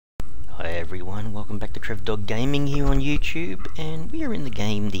Hi everyone, welcome back to TrevDog Gaming here on YouTube, and we are in the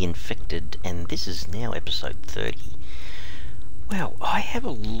game The Infected, and this is now episode 30. Well, I have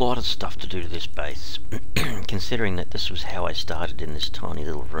a lot of stuff to do to this base, considering that this was how I started in this tiny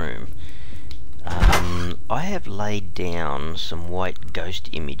little room. I have laid down some white ghost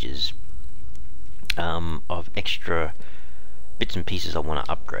images of extra bits and pieces I want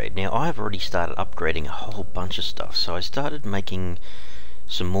to upgrade. Now, I've already started upgrading a whole bunch of stuff, so I started making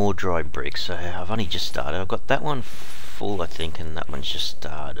some more dry bricks. So I've only just started. I've got that one full, I think, and that one's just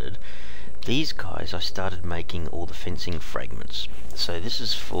started. These guys, I started making all the fencing fragments. So this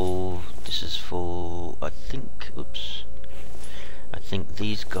is full, I think, oops. I think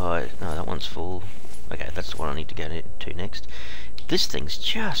these guys, no, that one's full. Okay, that's the one I need to go to next. This thing's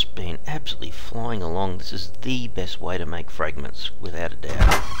just been absolutely flying along. This is the best way to make fragments, without a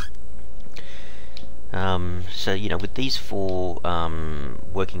doubt. So, you know, with these four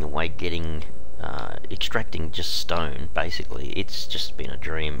working away, extracting just stone, basically, it's just been a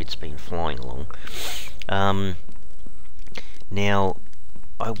dream. It's been flying along. Now,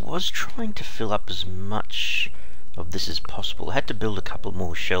 I was trying to fill up as much of this as possible. I had to build a couple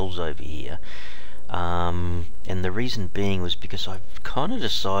more shelves over here. And the reason being was because I've kind of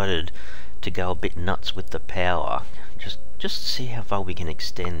decided to go a bit nuts with the power. Just see how far we can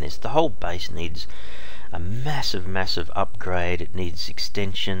extend this. The whole base needs a massive upgrade. It needs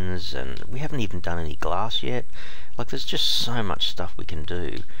extensions, and we haven't even done any glass yet. Like, there's just so much stuff we can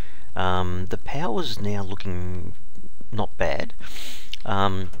do. The power's now looking not bad.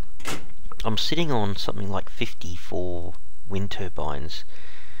 I'm sitting on something like 54 wind turbines,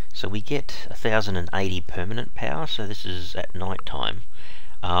 so we get 1080 permanent power. So this is at night time.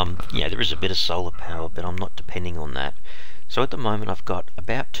 Yeah, there is a bit of solar power, but I'm not depending on that. So at the moment I've got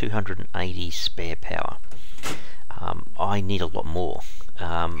about 280 spare power. I need a lot more.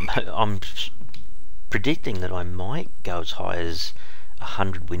 I'm predicting that I might go as high as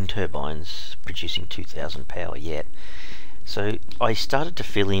 100 wind turbines producing 2000 power yet. So I started to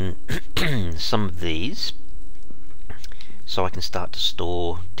fill in some of these so I can start to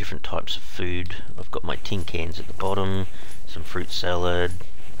store different types of food. I've got my tin cans at the bottom, some fruit salad,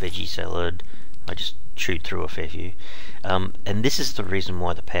 veggie salad. I just chewed through a fair few. And this is the reason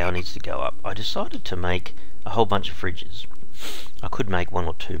why the power needs to go up. I decided to make a whole bunch of fridges. I could make one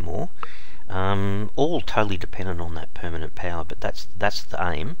or two more, all totally dependent on that permanent power, but that's the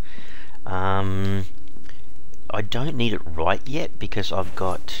aim. I don't need it right yet because I've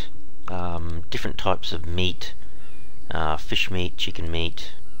got different types of meat, fish meat, chicken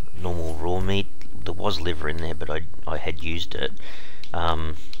meat, normal raw meat. There was liver in there, but I had used it.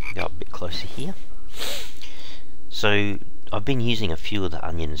 Go a bit closer here. So I've been using a few of the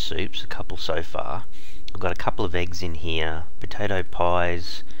onion soups, a couple so far. I've got a couple of eggs in here, potato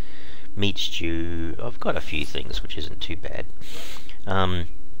pies, meat stew. I've got a few things, which isn't too bad.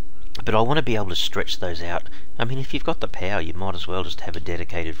 But I want to be able to stretch those out. I mean, if you've got the power, you might as well just have a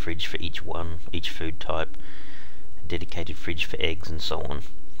dedicated fridge for each food type, a dedicated fridge for eggs and so on.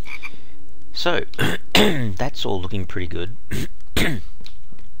 So that's all looking pretty good. Excuse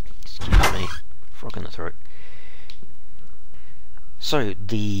me, frog in the throat. So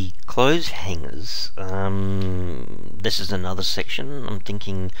the clothes hangers, this is another section. I'm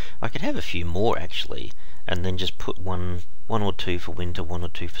thinking I could have a few more actually, and then just put one or two for winter, one or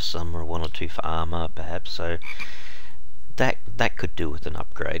two for summer, one or two for armor perhaps. So that could do with an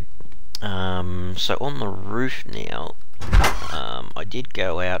upgrade. So on the roof now, I did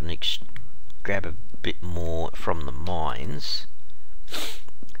go out and grab a bit more from the mines.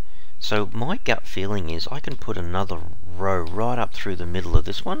 So my gut feeling is I can put another row right up through the middle of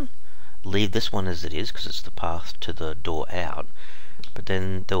this one, leave this one as it is because it's the path to the door out, but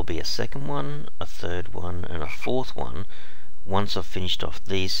then there'll be a second one, a third one, and a fourth one once I've finished off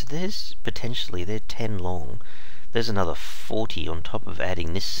these. So there's potentially, they're 10 long, there's another 40 on top of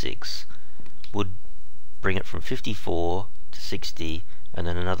adding this 6, would bring it from 54 to 60, and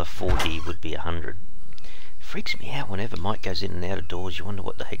then another 40 would be 100. Freaks me out whenever Mike goes in and out of doors. You wonder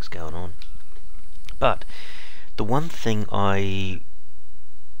what the heck's going on. But the one thing I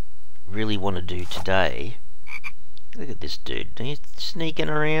really want to do today, look at this dude, he's sneaking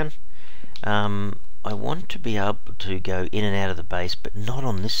around. I want to be able to go in and out of the base, but not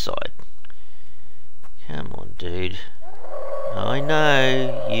on this side. Come on, dude. I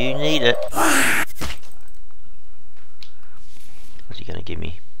know you need it. What's he going to give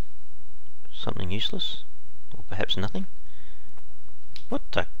me? Something useless? Or perhaps nothing? What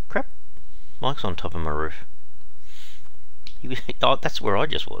the crap? Mike's on top of my roof. Oh, that's where I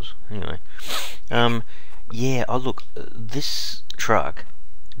just was. Anyway. Yeah, oh look, this truck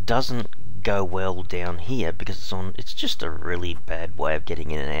doesn't go well down here because it's just a really bad way of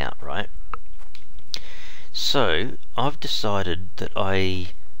getting in and out, right? So I've decided that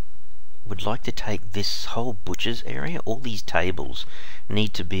I would like to take this whole butcher's area. All these tables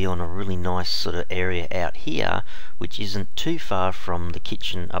need to be on a really nice sort of area out here, which isn't too far from the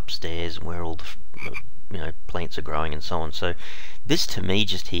kitchen upstairs where all the plants are growing and so on. So this to me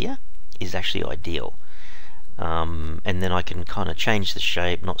just here is actually ideal. And then I can kind of change the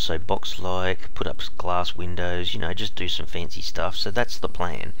shape, not so box-like, put up glass windows, just do some fancy stuff. So that's the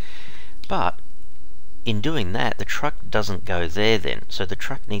plan. But in doing that, the truck doesn't go there then. So the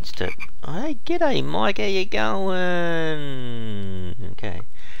truck needs to... Hey, g'day Mike, how you going? Okay.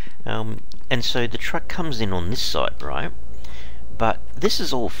 And so the truck comes in on this side, right? But this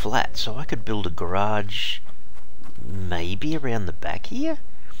is all flat, so I could build a garage maybe around the back here?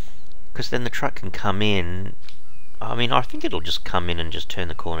 Because then the truck can come in... I think it'll just come in and just turn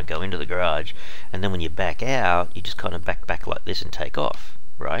the corner, go into the garage, and then when you back out, you just kind of back like this and take off,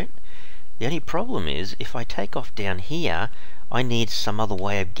 right? The only problem is, if I take off down here, I need some other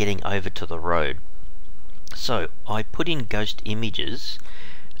way of getting over to the road. So, I put in ghost images,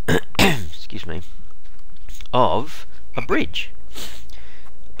 excuse me, of a bridge.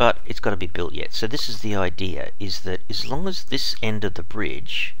 But it's got to be built yet. So this is the idea, is that as long as this end of the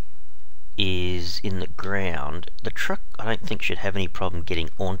bridge is in the ground, the truck I don't think should have any problem getting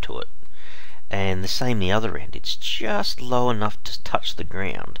onto it. And the same the other end, it's just low enough to touch the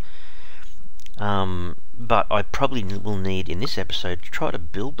ground. But I probably will need, in this episode, to try to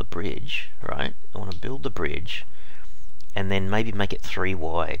build the bridge, right? I want to build the bridge, and then maybe make it 3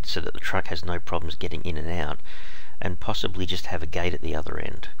 wide, so that the truck has no problems getting in and out, and possibly just have a gate at the other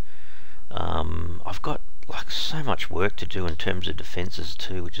end. I've got so much work to do in terms of defences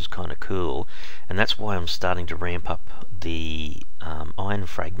too, which is kind of cool, and that's why I'm starting to ramp up the iron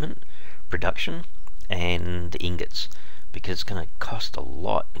fragment production and the ingots, because it's going to cost a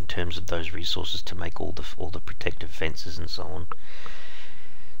lot in terms of those resources to make all the protective fences and so on.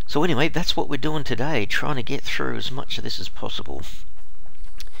 So anyway, that's what we're doing today, trying to get through as much of this as possible.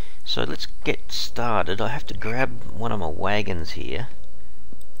 So let's get started. I have to grab one of my wagons here.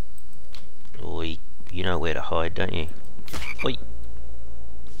 Oi, you know where to hide, don't you? Oi.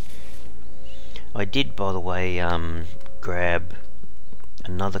 I did, by the way, grab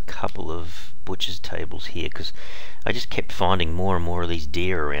another couple of butcher's tables here, because I just kept finding more and more of these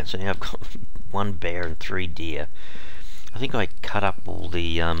deer around. So now I've got 1 bear and 3 deer. I think I cut up all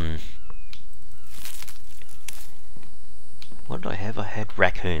the what did I have? I had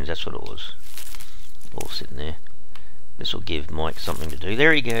raccoons, that's what it was, all sitting there. This will give Mike something to do.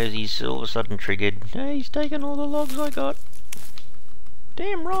 There he goes, he's all of a sudden triggered. Hey, he's taken all the logs I got.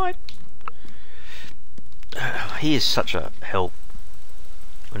 Damn right. He is such a help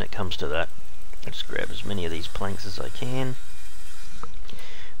when it comes to that. I'll just grab as many of these planks as I can.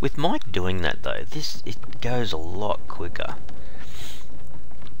 With Mike doing that though, it goes a lot quicker.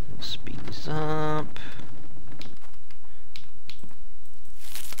 Let's speed this up.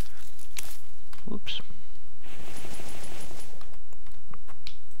 Whoops.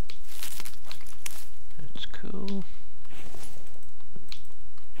 That's cool.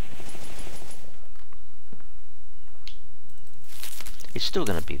 It's still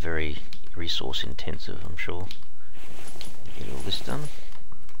going to be very resource intensive, I'm sure. Get all this done.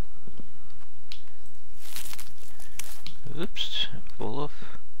 Oops, fall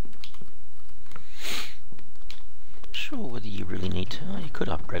off. Not sure whether you really need to. Oh, you could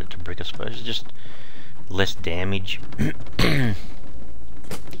upgrade it to brick, I suppose. It's just less damage to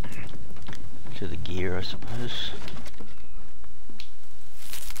the gear, I suppose.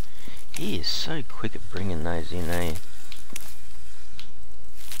 He is so quick at bringing those in, eh?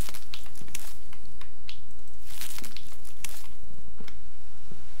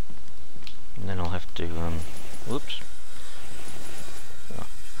 And then I'll have to, whoops. Oh.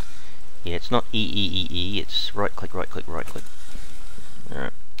 Yeah, it's not E, it's right click, right click, right click.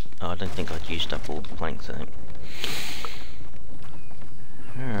 Alright. Oh, I don't think I'd used up all the planks, I think.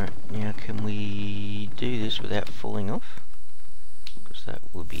 Alright, now can we do this without falling off? Because that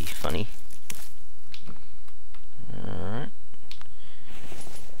would be funny. Alright.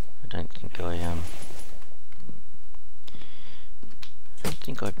 I don't think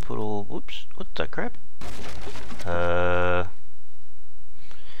I put all... Whoops, what the crap?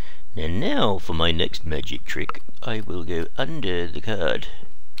 And now for my next magic trick, I will go under the card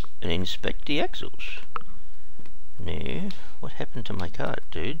and inspect the axles. No, what happened to my cart,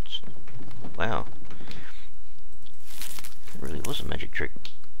 dudes? Wow. It really was a magic trick.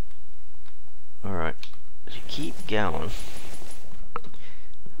 Alright, as you keep going,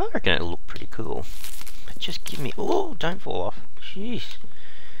 I reckon it'll look pretty cool. But just give me... Oh, don't fall off. Jeez.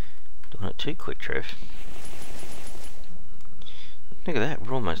 Doing it too quick, Trev. Look at that,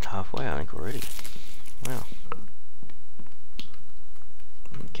 we're almost halfway, I think, already. Wow.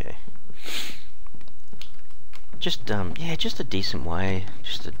 Okay. Just, yeah, just a decent way.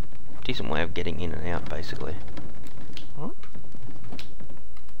 Just a decent way of getting in and out, basically. Oh.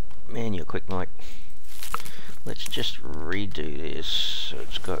 Man, you're quick, Mike. Let's just redo this. So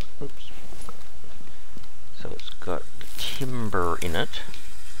it's got, oops. So it's got timber in it.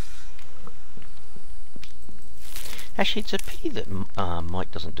 Actually, it's a pity that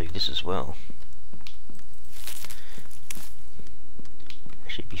Mike doesn't do this as well.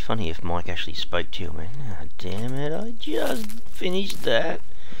 Actually, it'd be funny if Mike actually spoke to you. I mean, oh, damn it, I just finished that.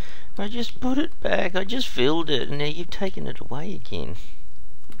 I just put it back, I just filled it, and now you've taken it away again.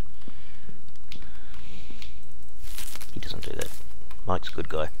 He doesn't do that. Mike's a good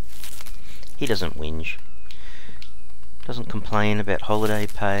guy. He doesn't whinge. Doesn't complain about holiday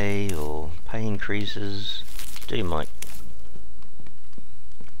pay or pay increases. Do you, Mike?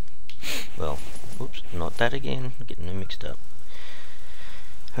 Well, whoops, not that again. I'm getting them mixed up.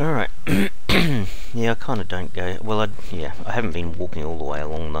 Alright. Yeah, I kind of don't go... Well, yeah, I haven't been walking all the way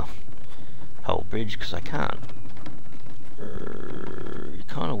along the whole bridge because I can't. You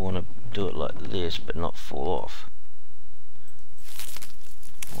kind of want to do it like this, but not fall off.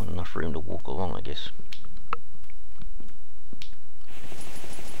 I want enough room to walk along, I guess.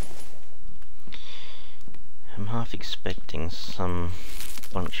 I'm half expecting some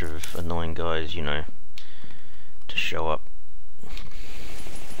bunch of annoying guys, you know, to show up.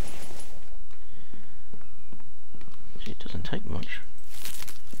 See, it doesn't take much.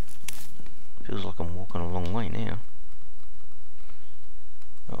 Feels like I'm walking a long way now.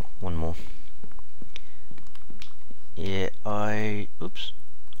 Oh, one more. Yeah, oops,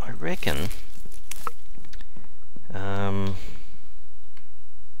 I reckon,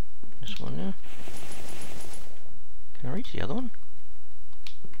 this one now. Can I reach the other one?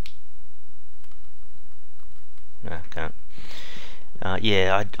 No, can't.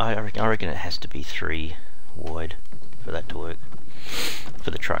 Yeah, I reckon it has to be 3 wide for that to work. For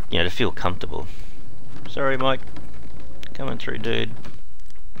the truck, you know, to feel comfortable. Sorry, Mike. Coming through, dude.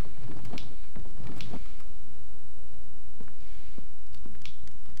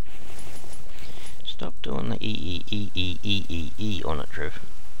 Stop doing the E on it, Trev.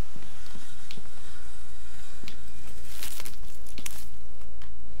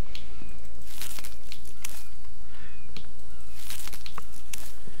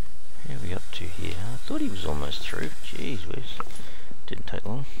 How are we up to here? I thought he was almost through. Jeez whiz. Didn't take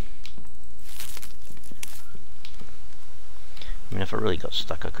long. I mean, if I really got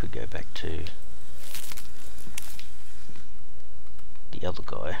stuck, I could go back to the other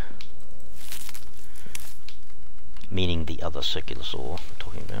guy. Meaning the other circular saw I'm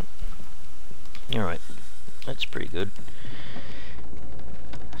talking about. Alright, that's pretty good.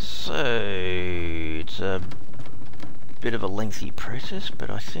 So, it's a bit of a lengthy process, but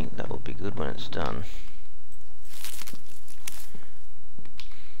I think that will be good when it's done.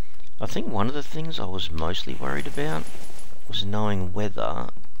 I think one of the things I was mostly worried about was knowing whether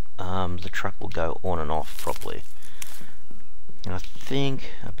the truck will go on and off properly. And I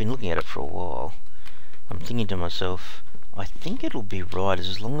think, I've been looking at it for a while, I'm thinking to myself, I think it'll be right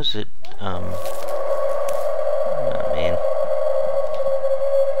as long as it, oh man.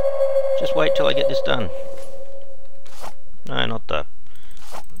 Just wait till I get this done. No, not the...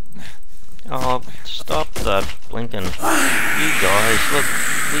 Oh, stop the blinking... You guys, look,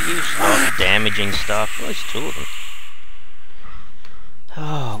 will you stop damaging stuff? Well, there's 2 of them.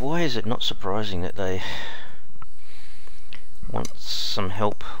 Oh, why is it not surprising that they want some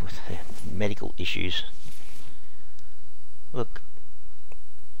help with their medical issues? Look,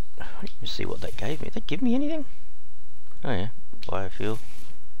 let me see what they gave me. Did they give me anything? Oh yeah, biofuel.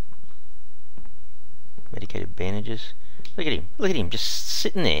 Medicated bandages. Look at him, just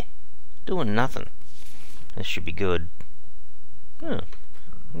sitting there, doing nothing. This should be good. Oh, I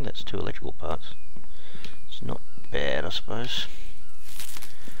think that's 2 electrical parts. It's not bad, I suppose.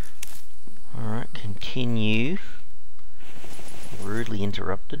 Alright, continue. Rudely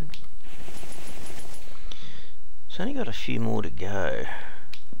interrupted. It's only got a few more to go.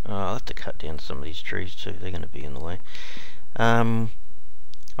 Oh, I'll have to cut down some of these trees too, they're going to be in the way. I'm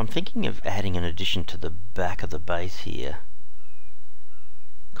thinking of adding an addition to the back of the base here.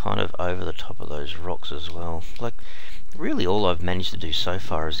 Kind of over the top of those rocks as well. Like, really all I've managed to do so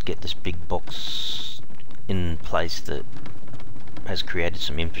far is get this big box in place that has created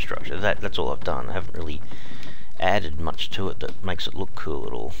some infrastructure. That's all I've done. I haven't really added much to it that makes it look cool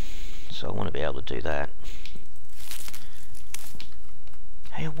at all. So I want to be able to do that.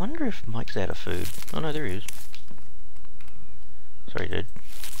 Hey, I wonder if Mike's out of food. Oh no, there he is. Sorry dude,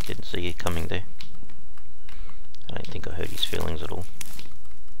 didn't see you coming there. I don't think I hurt his feelings at all.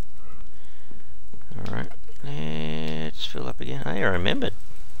 Alright, let's fill up again. Hey, I remembered.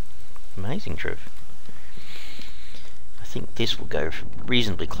 Amazing, Trev. I think this will go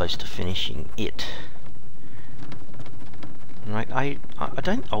reasonably close to finishing it. Like I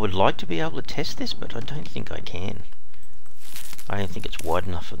would like to be able to test this, but I don't think I can. I don't think it's wide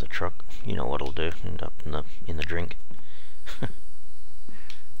enough for the truck. You know what I'll do? End up in the drink.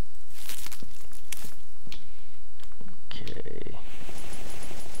 Okay.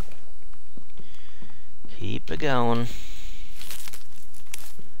 Keep it going.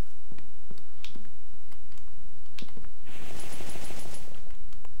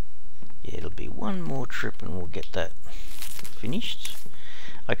 Yeah, it'll be one more trip and we'll get that finished.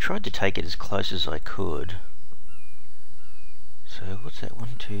 I tried to take it as close as I could. So what's that? 1,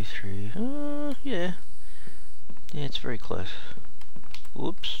 2, 3. Yeah. Yeah, it's very close.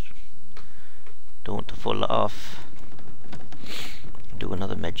 Whoops. Don't want to fall off. Do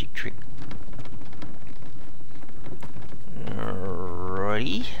another magic trick.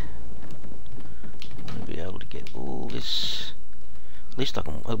 Alrighty. I want to be able to get all this. At least I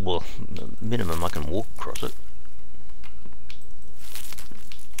can, well, minimum I can walk across it.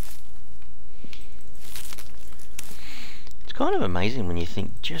 It's kind of amazing when you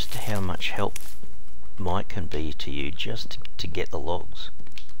think just how much help Mike can be to you just to get the logs.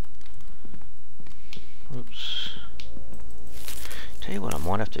 Oops. Tell you what I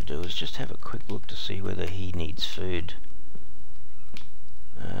might have to do is just have a quick look to see whether he needs food.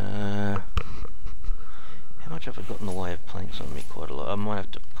 How much have I got in the way of planks on me? Quite a lot. I might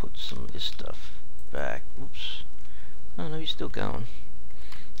have to put some of this stuff back. Oops. Oh no, he's still going.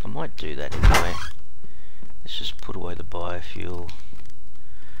 I might do that anyway. Let's just put away the biofuel.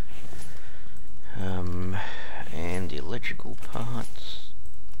 And the electrical parts.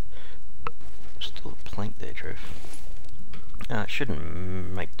 Still a plank there, Trev. It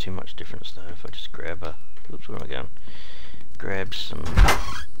shouldn't make too much difference though if I just grab a... Oops, where am I going? Grab some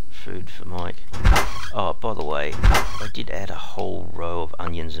food for Mike. Oh, by the way, I did add a whole row of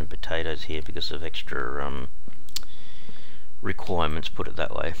onions and potatoes here because of extra requirements, put it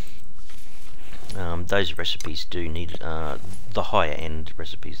that way. Those recipes do need, the higher end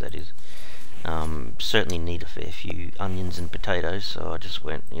recipes that is, certainly need a fair few onions and potatoes, so I just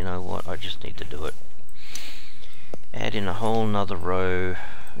went, you know what, I just need to do it. Add in a whole nother row.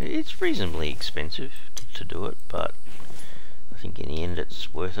 It's reasonably expensive to do it, but I think in the end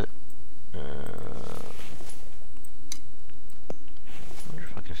it's worth it. I wonder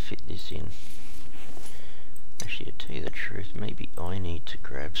if I can fit this in. Actually, to tell you the truth, maybe I need to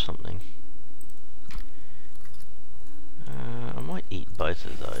grab something. I might eat both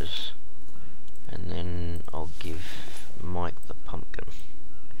of those, and then I'll give Mike the pumpkin.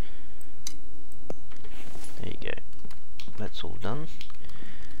 There you go. That's all done.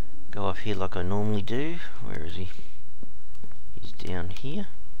 Go off here like I normally do. Where is he? He's down here.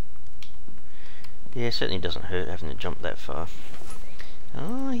 Yeah, it certainly doesn't hurt having to jump that far.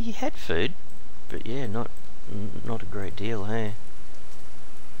 Oh, he had food, but yeah, not a great deal, hey?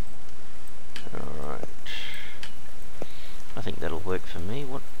 Alright. I think that'll work for me.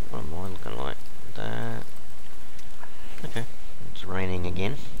 What am I looking like? That. Okay, it's raining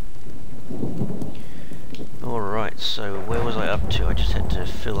again. Alright, so where was I up to? I just had to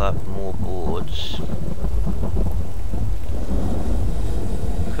fill up more boards.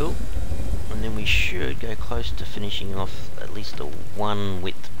 Cool. And then we should go close to finishing off at least a 1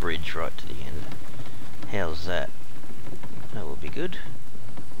 width bridge right to the end. How's that? That will be good.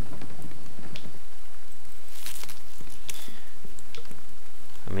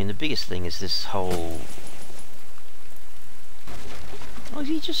 I mean, the biggest thing is this whole... Oh,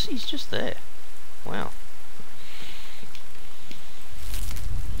 he's just there. Wow.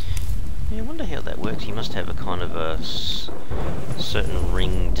 Yeah, I wonder how that works. He must have a kind of a certain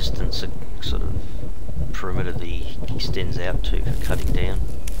ring distance, a sort of perimeter that he extends out to for cutting down.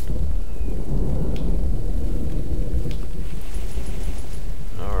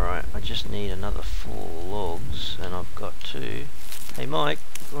 Alright, I just need another 4 logs, and I've got 2. Hey Mike,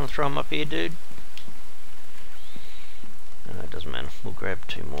 you want to throw them up here, dude? No, it doesn't matter. We'll grab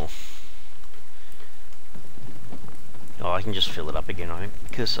 2 more. Oh, I can just fill it up again, I think,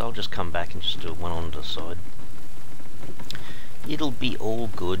 because I'll just come back and just do one on the side. It'll be all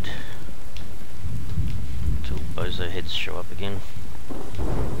good until bozo heads show up again.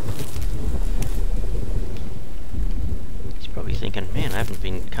 thinking, man, I haven't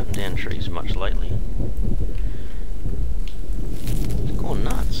been cutting down trees much lately. It's gone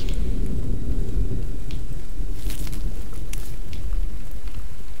nuts.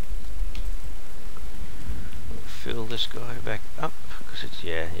 Fill this guy back up because it's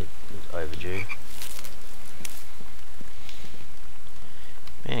it's overdue.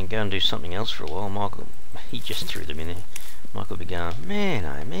 Man, go and do something else for a while. Michael, he just threw them in there. Michael will be going, man,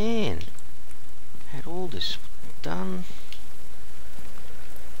 oh man, had all this done.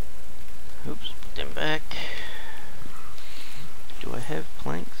 Oops, put them back. Do I have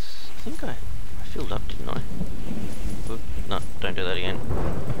planks? I think I filled up, didn't I? Oop, no, don't do that again.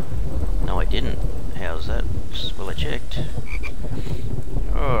 No, I didn't. How's that? Well, I checked.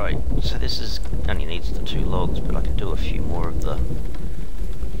 Alright, so this only needs the 2 logs, but I can do a few more of the...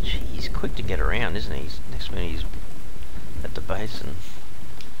 Gee, he's quick to get around, isn't he? Next minute he's at the base, and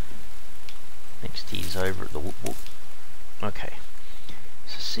next he's over at the whoop whoop. Okay,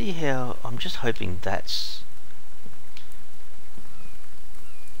 so see how... I'm just hoping that's...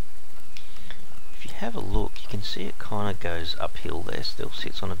 If you have a look, you can see it kind of goes uphill there, still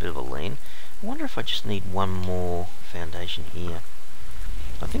sits on a bit of a lean. I wonder if I just need one more foundation here.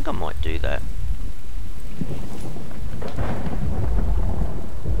 I think I might do that.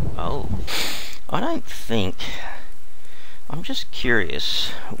 Oh, I don't think... I'm just curious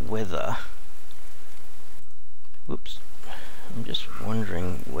whether... Whoops. I'm just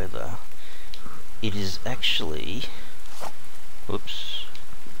wondering whether it is actually... Whoops.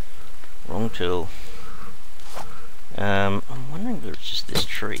 Wrong tool. I'm wondering if it's just this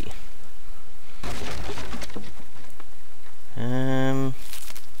tree. I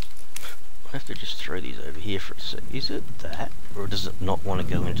have to just throw these over here for a sec. Is it that, or does it not want to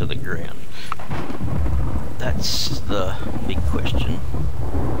go into the ground? That's the big question.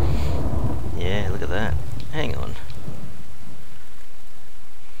 Yeah, look at that. Hang on.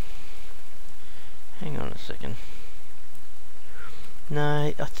 Hang on a second.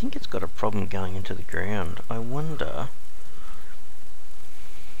 No, I think it's got a problem going into the ground. I wonder...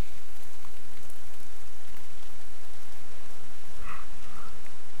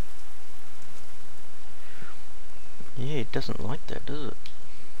 Yeah, it doesn't like that, does it?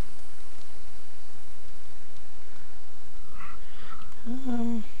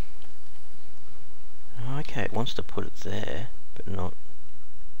 Okay, it wants to put it there, but not...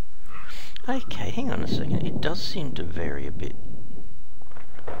 Okay, hang on a second. It does seem to vary a bit.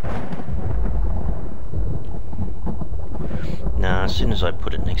 Nah, as soon as I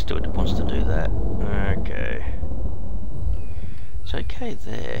put it next to it, it wants to do that. Okay. It's okay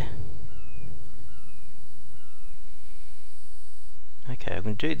there. Okay, I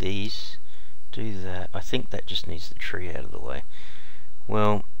can do these, do that. I think that just needs the tree out of the way.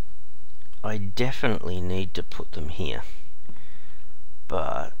 Well, I definitely need to put them here.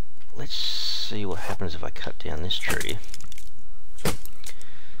 But let's see what happens if I cut down this tree.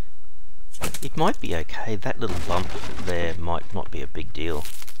 It might be okay. That little bump there might not be a big deal.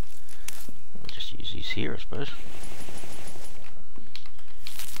 I'll just use these here, I suppose.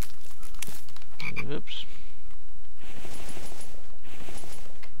 Oops.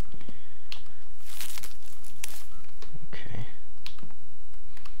 Okay.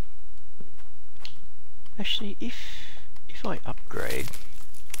 Actually, if I upgrade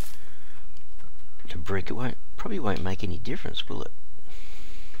to brick, it probably won't make any difference, will it?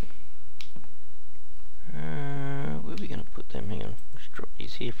 Where are we going to put them? Hang on, let's drop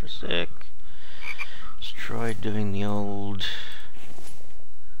these here for a sec. Let's try doing the old...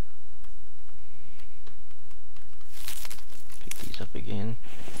 Pick these up again.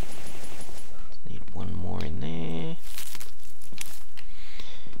 Need one more in there.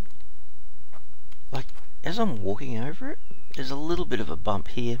 Like, as I'm walking over it, there's a little bit of a bump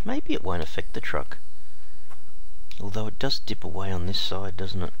here. Maybe it won't affect the truck. Although it does dip away on this side,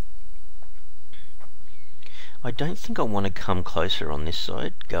 doesn't it? I don't think I want to come closer on this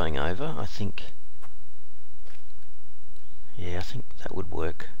side, going over. I think... Yeah, I think that would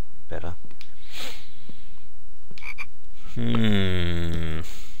work better.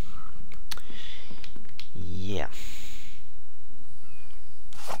 Yeah.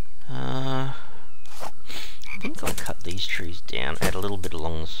 I think I'll cut these trees down, add a little bit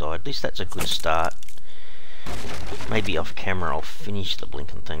along the side. At least that's a good start. Maybe off camera I'll finish the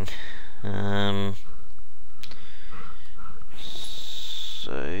blinking thing.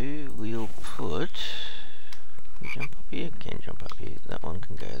 So we'll put... Can you jump up here? Can jump up here. That one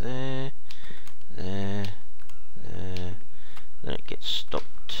can go there, there, there. Then it gets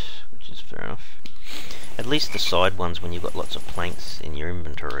stopped, which is fair enough. At least the side ones, when you've got lots of planks in your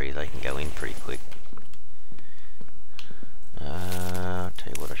inventory, they can go in pretty quick.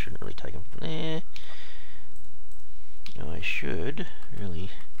 take them from there. I should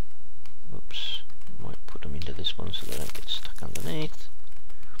really, oops, might put them into this one so they don't get stuck underneath.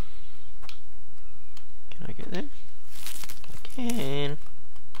 Can I get them? I can.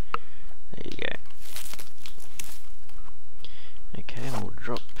 There you go. Okay, and we'll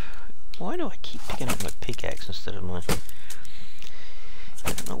drop. Why do I keep picking up my pickaxe instead of my...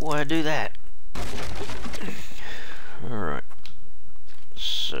 I don't know why I do that. Alright.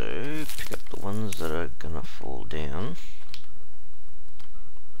 So, pick up the ones that are gonna fall down.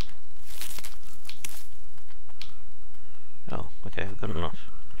 Oh, okay, I've got enough.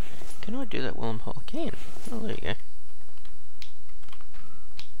 Can I do that while I'm... I can. Oh, there you go.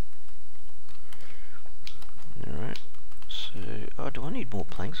 Alright. So, oh, do I need more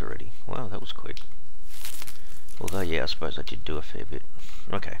planks already? Wow, that was quick. Although, yeah, I suppose I did do a fair bit.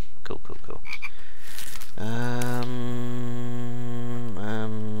 Okay, cool.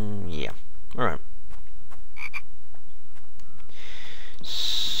 Yeah. Alright.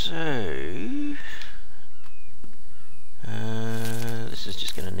 So... this is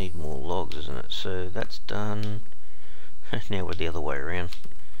just going to need more logs, isn't it? So, that's done. Now we're the other way around.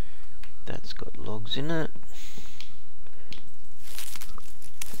 That's got logs in it.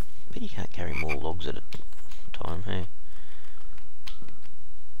 But you can't carry more logs at a time, hey?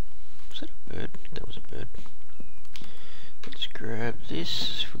 Was that a bird? That was a bird. Let's grab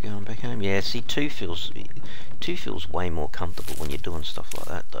this if we're going back home. Yeah, see, two feels way more comfortable when you're doing stuff like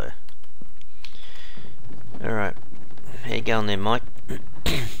that, though. Alright. How you going there, Mike?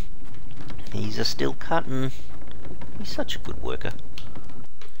 He's still cutting. He's such a good worker.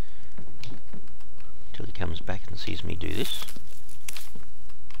 Till he comes back and sees me do this.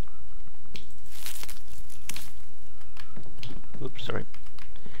 Oops, sorry.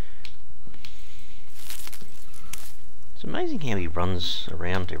 It's amazing how he runs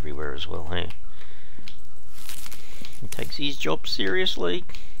around everywhere as well, hey? He takes his job seriously.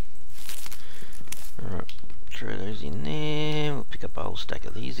 Alright, throw those in there. We'll pick up a whole stack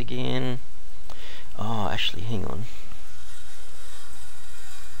of these again. Oh, actually, hang on.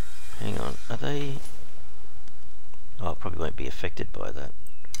 Hang on, are they... Oh, probably won't be affected by that.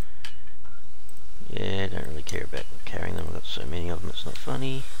 Yeah, don't really care about carrying them. I've got so many of them, it's not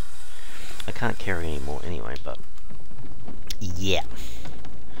funny. I can't carry any more anyway, but... Yeah.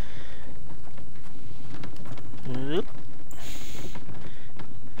 Oop.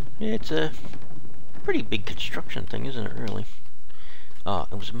 Yeah, it's a pretty big construction thing, isn't it, really? Oh,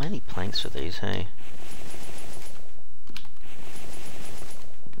 it was mainly planks for these, hey?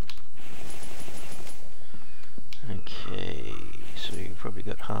 Okay, so we've probably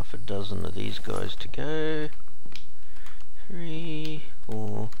got half a dozen of these guys to go. 3,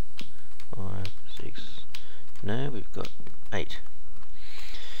 4, 5, 6. No, we've got 8.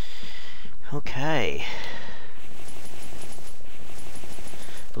 Okay.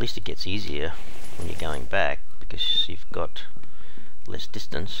 At least it gets easier when you're going back because you've got less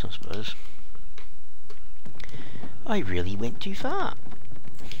distance, I suppose. I really went too far.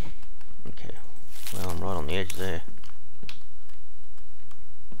 Okay, well, I'm right on the edge there.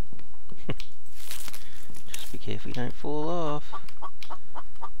 Just be careful you don't fall off.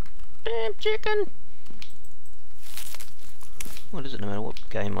 Damn chicken! What is it, no matter what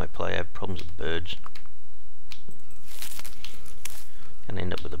game I play, I have problems with birds. Gonna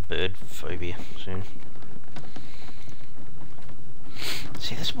end up with a bird phobia soon.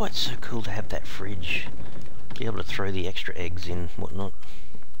 See, that's why it's so cool to have that fridge. Be able to throw the extra eggs in, whatnot.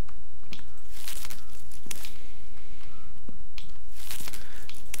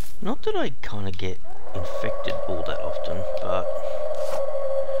 Not that I kind of get infected all that often, but...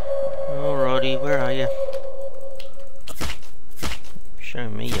 Alrighty, where are you? Show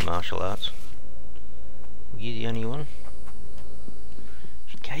me your martial arts. Were you the only one?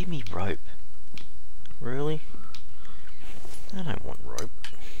 She gave me rope. Really? I don't want rope.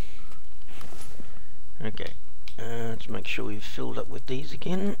 Okay, let's make sure we've filled up with these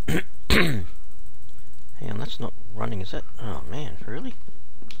again. Hang on, that's not running, is that? Oh man, really?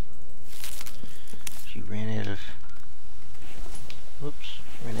 She ran out of... Oops,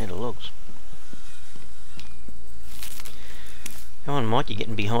 ran out of logs. Come on, Mike, you're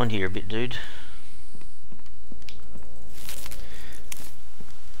getting behind here a bit, dude.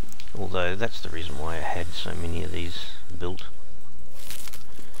 Although, that's the reason why I had so many of these built.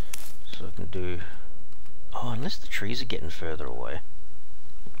 So I can do... Oh, unless the trees are getting further away.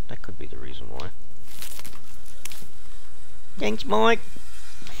 That could be the reason why. Thanks, Mike!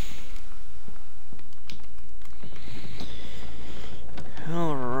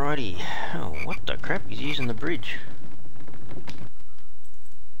 Alrighty. Oh, what the crap? He's using the bridge.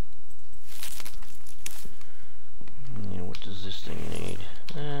 last thing you need?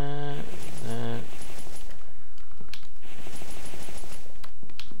 That.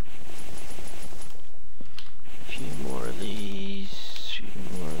 A few more of these, a few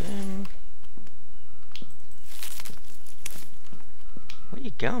more of them. Where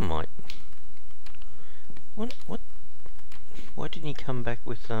you going, mate? What? Why didn't he come back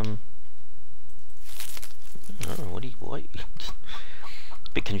with, I don't know, why? A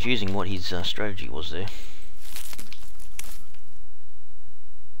bit confusing what his strategy was there.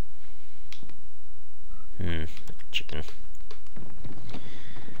 Chicken.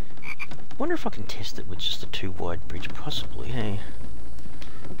 Wonder if I can test it with just a 2-wide bridge, possibly, hey?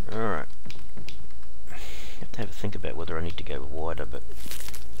 Alright. Have to have a think about whether I need to go wider, but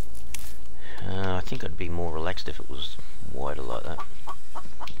I think I'd be more relaxed if it was wider like that.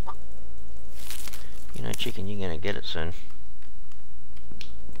 You know, chicken, you're gonna get it soon.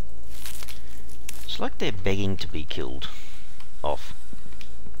 It's like they're begging to be killed off.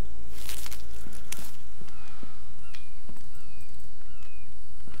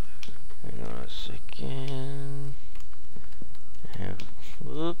 Hang on a second.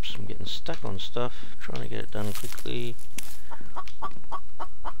 Whoops, I'm getting stuck on stuff. Trying to get it done quickly.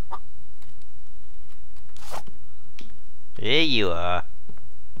 There you are.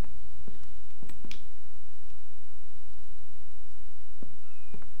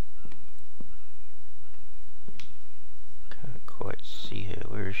 Can't quite see her.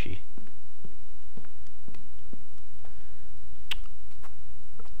 Where is she?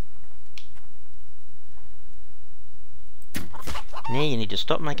 Now you need to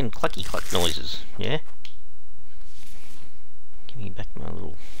stop making clucky cluck noises, yeah? Give me back my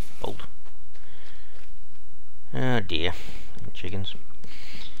little bolt. Oh dear, chickens.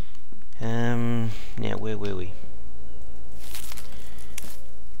 Now where were we?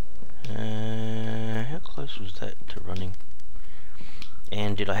 How close was that to running?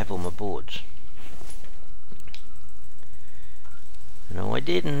 And did I have all my boards? No, I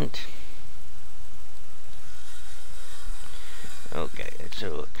didn't. Okay, let's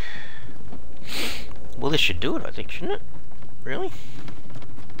have a look. Well, this should do it, I think, shouldn't it? Really?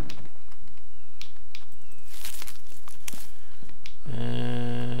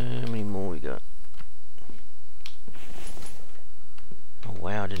 How many more we got? Oh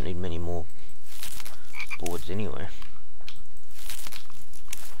wow, I didn't need many more boards anyway.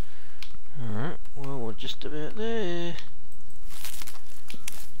 Alright, well, we're just about there.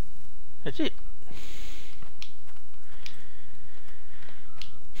 That's it.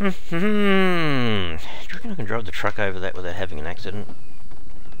 Do you reckon I can drive the truck over that without having an accident?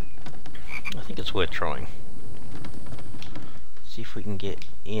 I think it's worth trying. See if we can get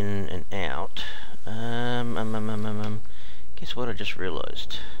in and out. Guess what I just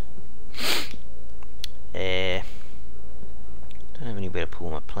realised? Don't have anywhere to pull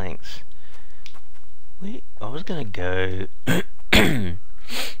my planks. I was gonna go.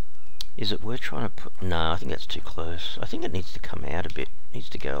 Is it worth trying to put? No, I think that's too close. I think it needs to come out a bit. It needs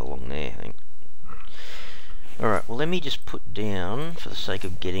to go along there, I think. Alright, well let me just put down, for the sake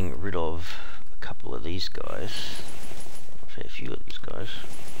of getting rid of a couple of these guys. A fair few of these guys.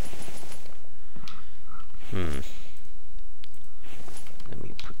 Let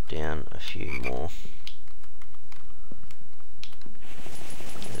me put down a few more.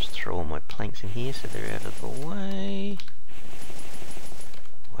 Just throw all my planks in here so they're out of the way.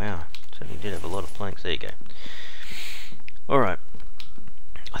 Wow, certainly did have a lot of planks. There you go. Alright.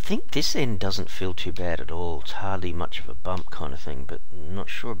 I think this end doesn't feel too bad at all. It's hardly much of a bump kind of thing, but I'm not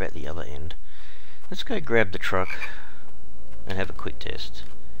sure about the other end. Let's go grab the truck and have a quick test.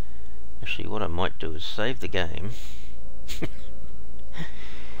 Actually, what I might do is save the game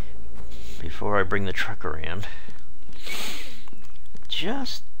before I bring the truck around,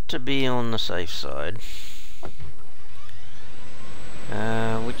 just to be on the safe side.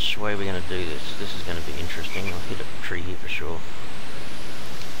 Which way are we going to do this? This is going to be interesting. I'll hit a tree here for sure.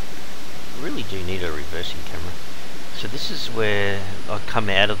 I really do need a reversing camera. So this is where I'll come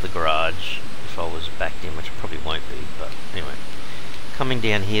out of the garage if I was backed in, which I probably won't be, but anyway. Coming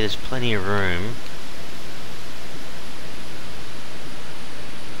down here, there's plenty of room.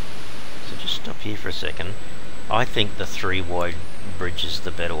 So just stop here for a second. I think the 3-wide bridge is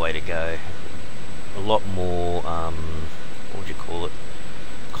the better way to go. A lot more, what would you call it?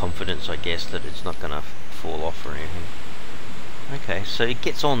 Confidence, I guess, that it's not going to fall off or anything. Okay, so it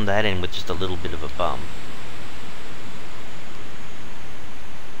gets on that end with just a little bit of a bump.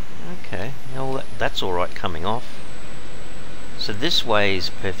 Okay, well that's alright coming off. So this way is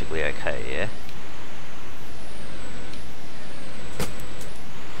perfectly okay, yeah?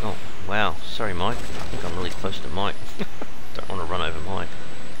 Oh, wow, sorry Mike, I think I'm really close to Mike. Darn want to run over Mike.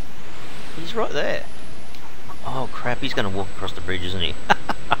 He's right there. Oh crap, he's going to walk across the bridge, isn't he?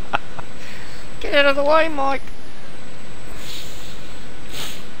 Get out of the way, Mike!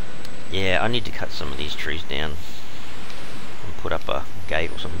 Yeah, I need to cut some of these trees down and put up a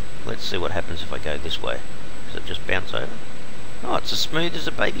gate or something. Let's see what happens if I go this way. Does it just bounce over? Oh, it's as smooth as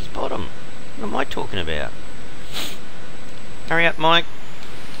a baby's bottom. What am I talking about? Hurry up, Mike.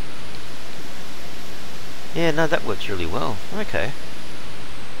 Yeah, no, that works really well. Okay.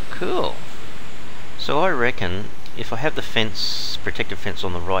 Cool. So I reckon if I have the fence, protective fence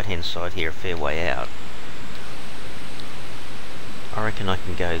on the right hand side here, a fair way out, I reckon I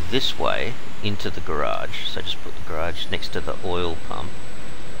can go this way into the garage. So just put the garage next to the oil pump,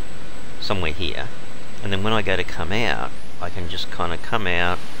 somewhere here. And then when I go to come out, I can just kind of come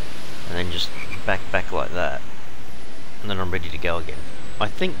out and then just back like that. And then I'm ready to go again. I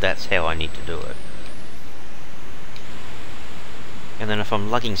think that's how I need to do it. And then if I'm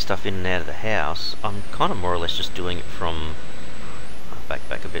lugging stuff in and out of the house, I'm kind of more or less just doing it from... I'll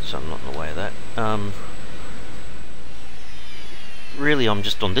back a bit so I'm not in the way of that. Really, I'm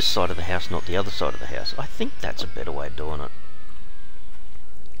just on this side of the house, not the other side of the house. I think that's a better way of doing it.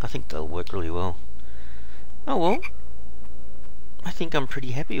 I think that'll work really well. Oh well. I think I'm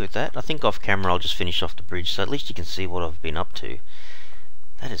pretty happy with that. I think off camera I'll just finish off the bridge, so at least you can see what I've been up to.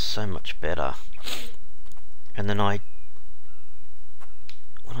 That is so much better. And then when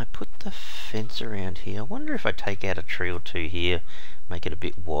I put the fence around here, I wonder if I take out a tree or two here, make it a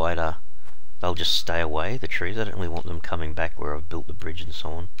bit wider, they'll just stay away, the trees. I don't really want them coming back where I've built the bridge and so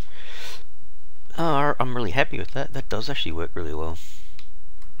on. Oh, I'm really happy with that. That does actually work really well.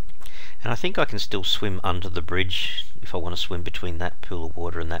 And I think I can still swim under the bridge if I want to swim between that pool of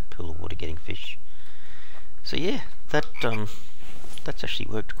water and that pool of water getting fish. So yeah, that's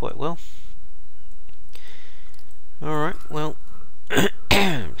actually worked quite well. Alright, well,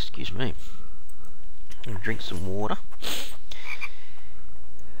 excuse me. I'm gonna drink some water.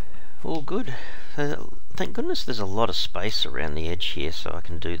 All good. Thank goodness there's a lot of space around the edge here, so I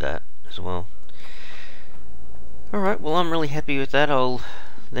can do that as well. Alright, well I'm really happy with that. I'll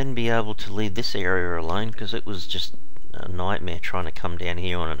then be able to leave this area alone, because it was just a nightmare trying to come down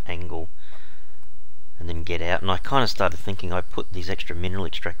here on an angle and then get out. And I kind of started thinking I put these extra mineral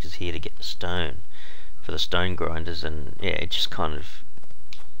extractors here to get the stone for the stone grinders, and yeah, it just kind of...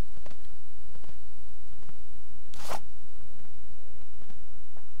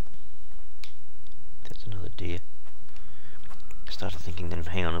 That's another deer. I started thinking then,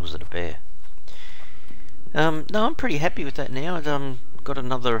 hang on, was it a bear? No, I'm pretty happy with that now. I've got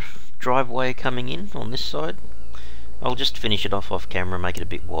another driveway coming in on this side. I'll just finish it off camera, make it a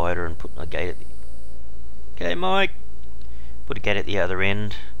bit wider and put a gate at the... Okay, Mike! Put a gate at the other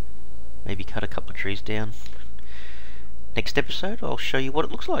end. Maybe cut a couple of trees down. Next episode, I'll show you what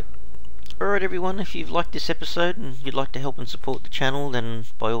it looks like. Alright everyone, if you've liked this episode and you'd like to help and support the channel, then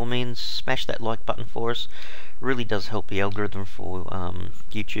by all means smash that like button for us. It really does help the algorithm for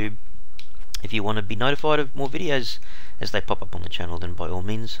YouTube. If you want to be notified of more videos as they pop up on the channel, then by all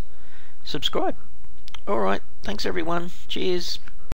means subscribe. Alright, thanks everyone. Cheers.